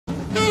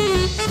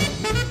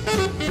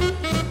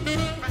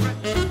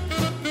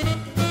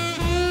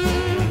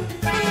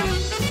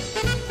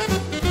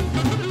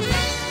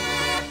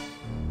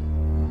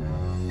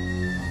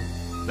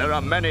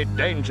are many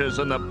dangers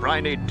in the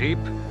briny deep,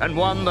 and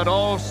one that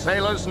all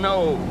sailors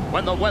know.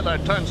 When the weather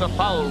turns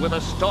afoul with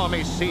a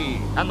stormy sea,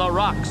 and the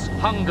rocks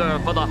hunger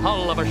for the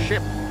hull of a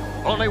ship,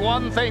 only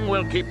one thing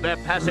will keep their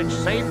passage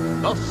safe: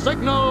 the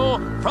signal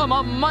from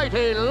a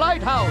mighty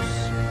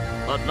lighthouse.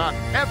 But not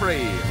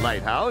every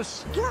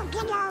lighthouse.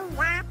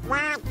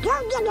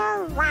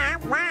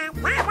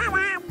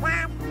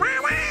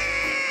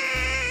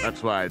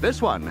 That's why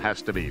this one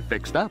has to be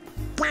fixed up.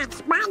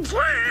 That's my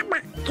job.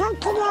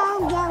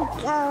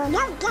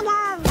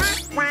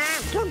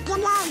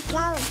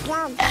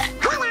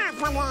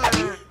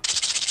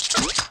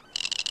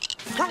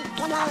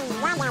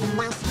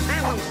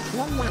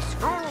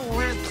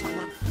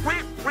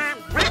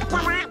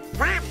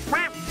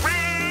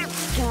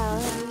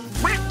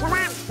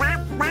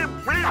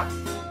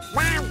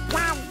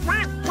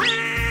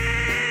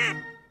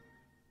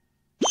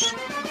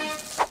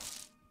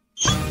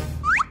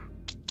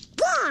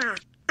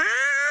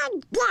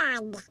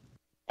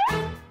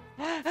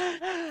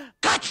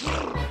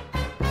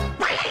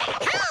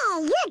 Hey,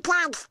 you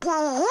can't stay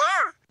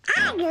here.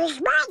 I lose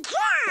my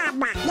job.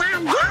 Now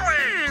go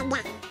on.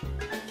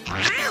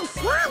 I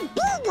said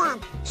bigger.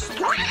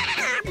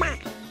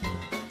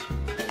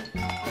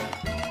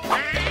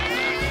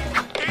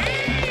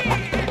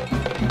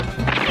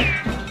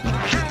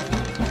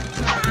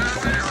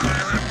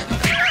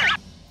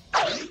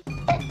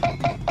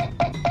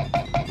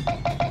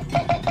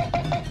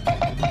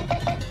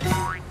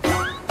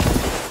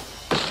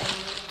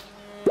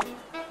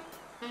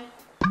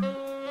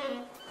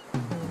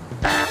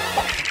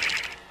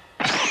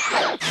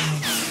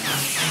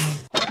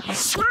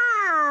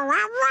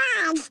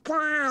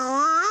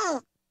 Scram.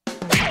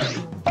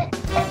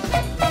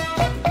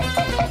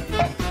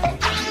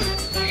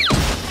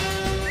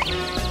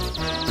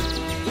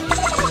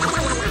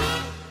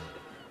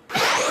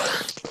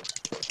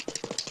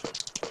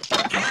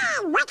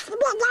 What's the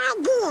big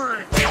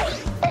idea?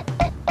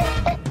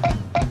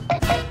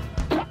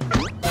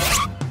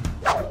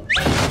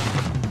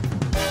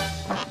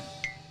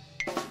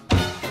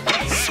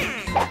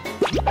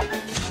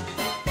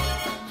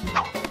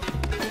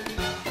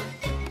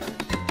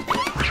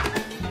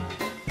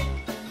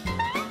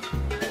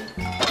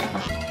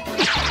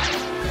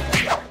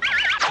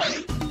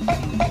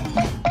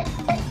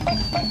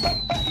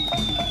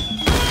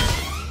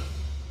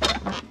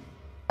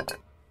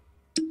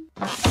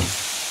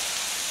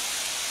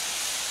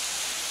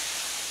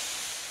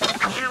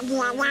 How do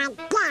you like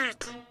that?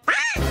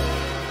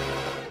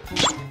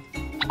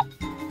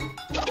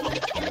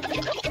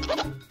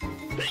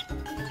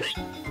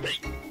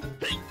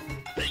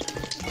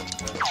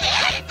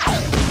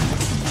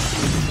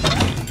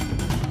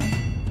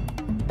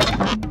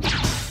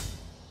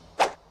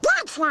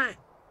 Gotcha!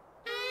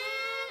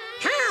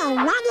 Hey,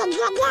 where did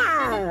you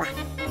go?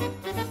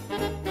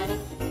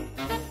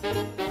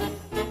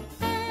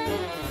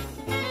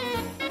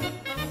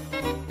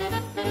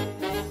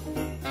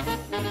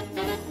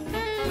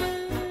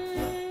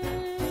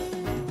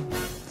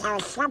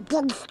 There's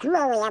something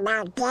screwy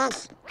about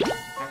this.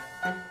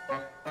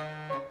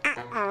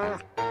 Uh-oh.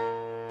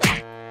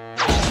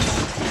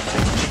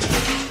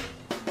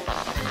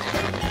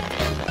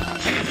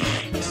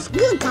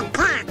 Sneak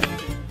attack.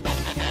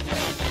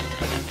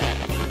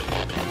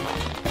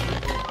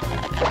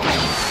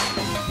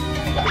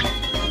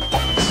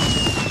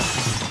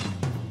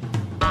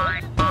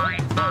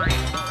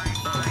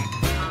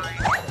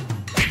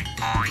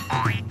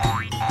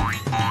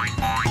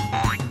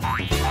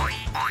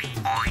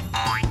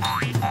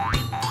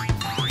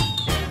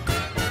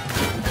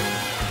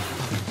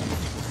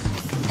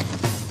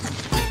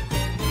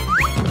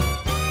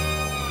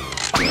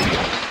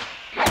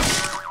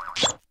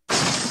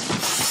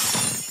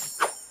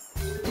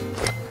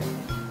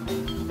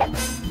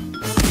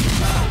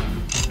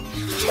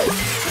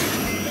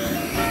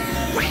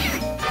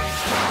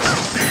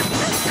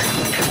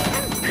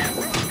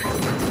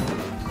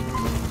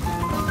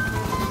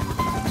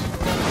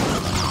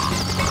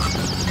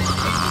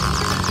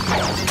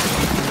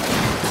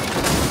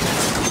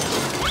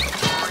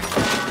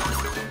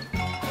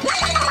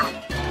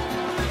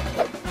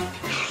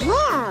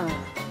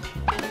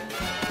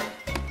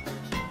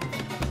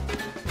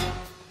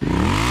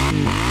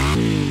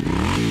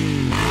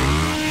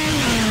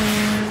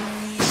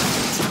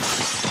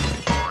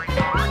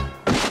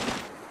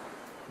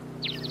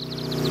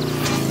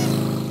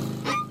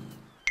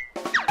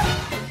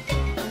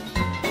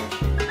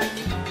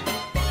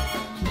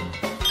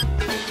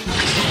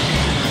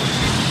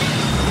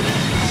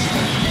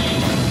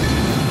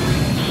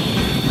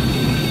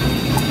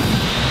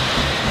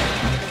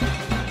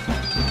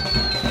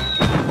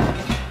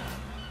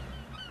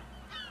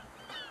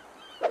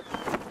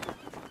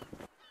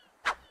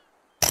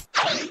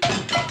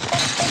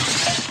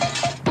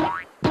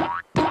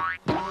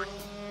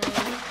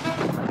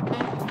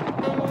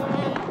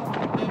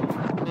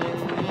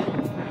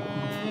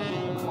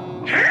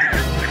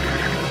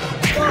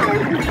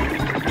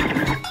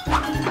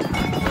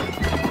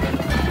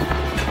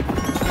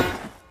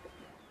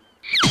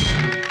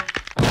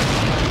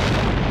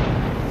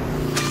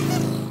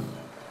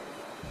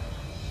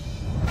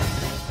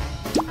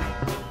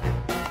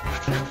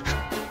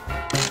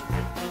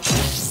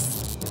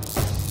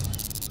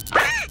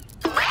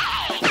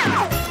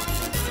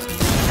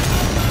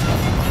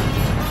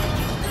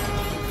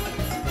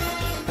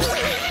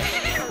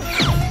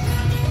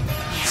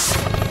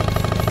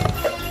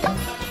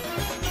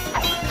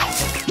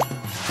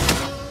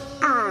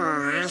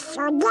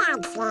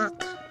 that's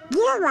it.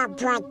 You were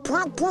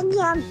protecting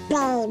your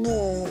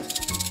baby.